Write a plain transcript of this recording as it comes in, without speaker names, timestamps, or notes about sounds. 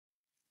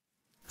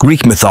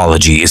Greek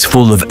mythology is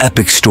full of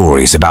epic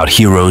stories about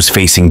heroes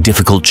facing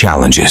difficult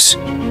challenges.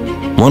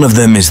 One of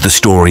them is the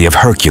story of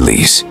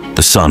Hercules,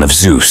 the son of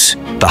Zeus,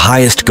 the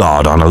highest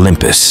god on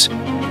Olympus.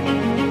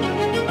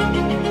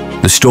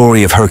 The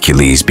story of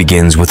Hercules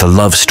begins with a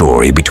love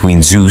story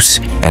between Zeus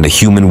and a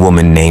human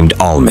woman named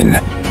Almon.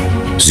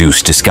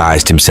 Zeus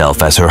disguised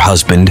himself as her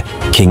husband,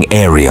 King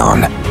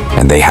Arion,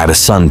 and they had a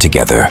son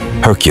together,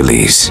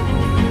 Hercules.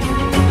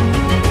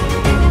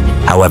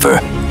 However,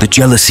 the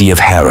jealousy of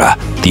Hera,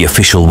 the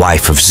official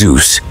wife of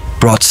Zeus,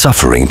 brought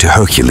suffering to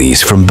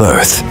Hercules from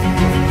birth.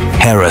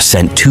 Hera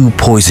sent 2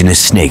 poisonous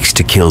snakes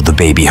to kill the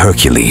baby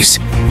Hercules,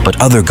 but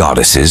other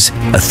goddesses,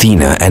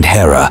 Athena and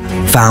Hera,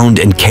 found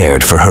and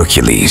cared for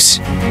Hercules.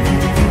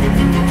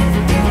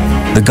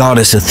 The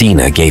goddess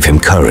Athena gave him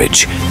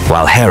courage,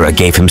 while Hera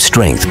gave him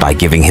strength by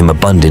giving him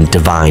abundant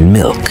divine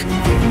milk.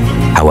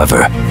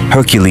 However,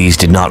 Hercules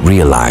did not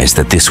realize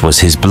that this was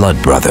his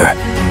blood brother.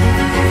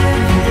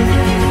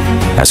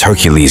 As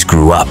Hercules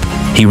grew up,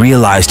 he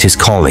realized his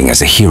calling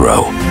as a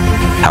hero.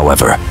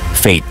 However,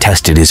 fate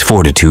tested his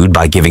fortitude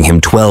by giving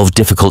him 12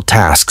 difficult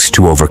tasks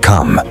to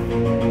overcome.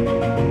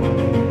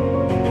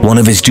 One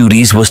of his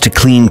duties was to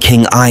clean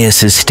King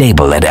Aias's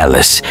stable at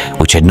Elis,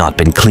 which had not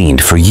been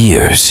cleaned for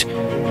years.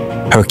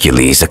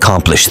 Hercules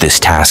accomplished this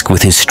task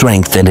with his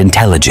strength and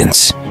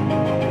intelligence.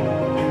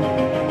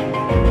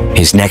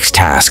 His next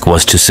task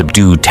was to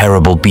subdue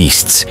terrible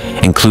beasts,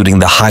 including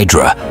the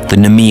Hydra, the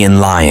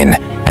Nemean lion,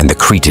 and the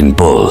Cretan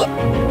bull.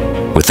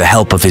 With the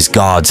help of his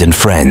gods and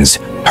friends,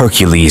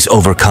 Hercules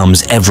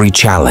overcomes every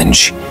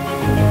challenge.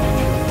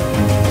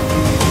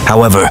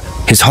 However,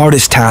 his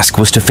hardest task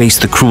was to face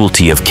the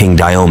cruelty of King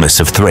Diomedes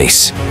of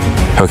Thrace.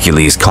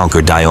 Hercules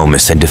conquered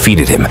Diomedes and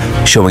defeated him,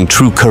 showing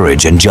true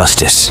courage and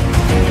justice.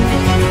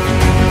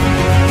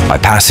 By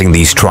passing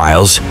these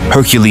trials,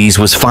 Hercules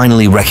was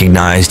finally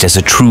recognized as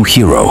a true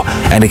hero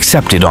and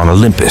accepted on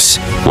Olympus,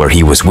 where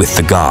he was with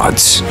the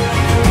gods.